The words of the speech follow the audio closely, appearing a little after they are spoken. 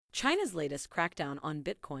China's latest crackdown on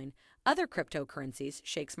Bitcoin, other cryptocurrencies,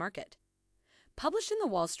 shakes market. Published in the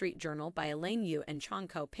Wall Street Journal by Elaine Yu and Chong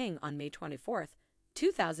Ko-ping on May 24,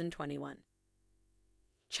 2021.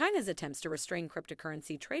 China's attempts to restrain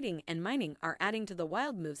cryptocurrency trading and mining are adding to the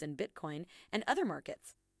wild moves in Bitcoin and other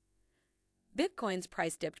markets. Bitcoin's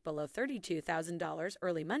price dipped below $32,000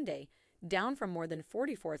 early Monday, down from more than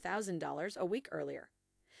 $44,000 a week earlier.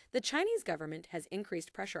 The Chinese government has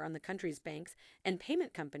increased pressure on the country's banks and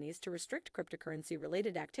payment companies to restrict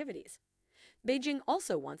cryptocurrency-related activities. Beijing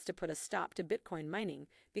also wants to put a stop to Bitcoin mining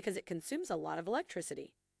because it consumes a lot of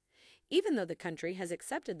electricity. Even though the country has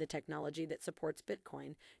accepted the technology that supports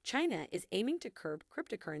Bitcoin, China is aiming to curb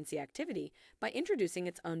cryptocurrency activity by introducing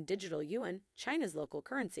its own digital yuan, China's local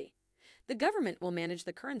currency. The government will manage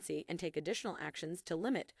the currency and take additional actions to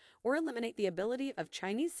limit or eliminate the ability of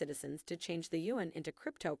Chinese citizens to change the yuan into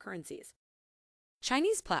cryptocurrencies.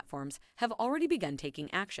 Chinese platforms have already begun taking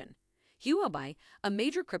action. Huobi, a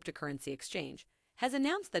major cryptocurrency exchange, has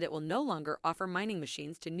announced that it will no longer offer mining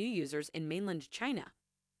machines to new users in mainland China.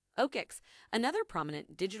 OKX, another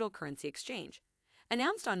prominent digital currency exchange,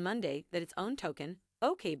 announced on Monday that its own token,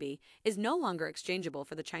 OKB, is no longer exchangeable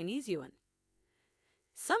for the Chinese yuan.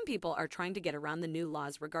 Some people are trying to get around the new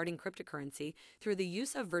laws regarding cryptocurrency through the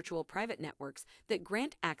use of virtual private networks that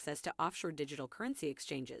grant access to offshore digital currency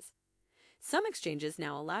exchanges. Some exchanges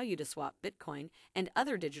now allow you to swap Bitcoin and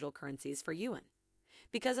other digital currencies for yuan.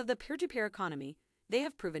 Because of the peer-to-peer economy, they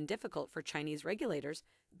have proven difficult for Chinese regulators,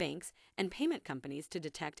 banks, and payment companies to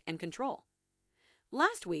detect and control.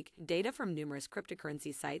 Last week, data from numerous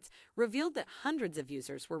cryptocurrency sites revealed that hundreds of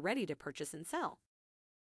users were ready to purchase and sell.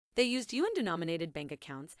 They used yuan-denominated bank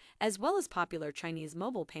accounts as well as popular Chinese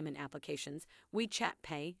mobile payment applications WeChat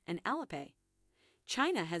Pay and Alipay.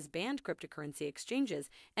 China has banned cryptocurrency exchanges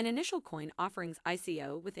and initial coin offerings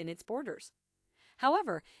ICO within its borders.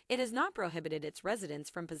 However, it has not prohibited its residents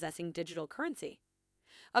from possessing digital currency.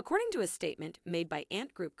 According to a statement made by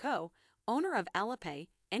Ant Group Co., owner of Alipay,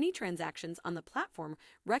 any transactions on the platform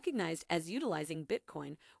recognized as utilizing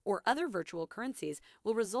Bitcoin or other virtual currencies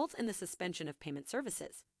will result in the suspension of payment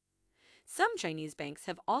services. Some Chinese banks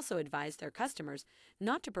have also advised their customers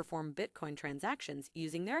not to perform Bitcoin transactions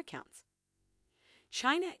using their accounts.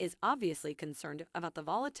 China is obviously concerned about the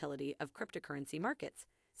volatility of cryptocurrency markets,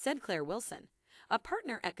 said Claire Wilson, a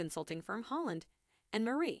partner at consulting firm Holland and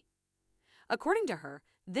Marie. According to her,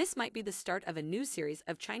 this might be the start of a new series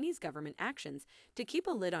of Chinese government actions to keep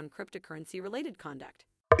a lid on cryptocurrency-related conduct.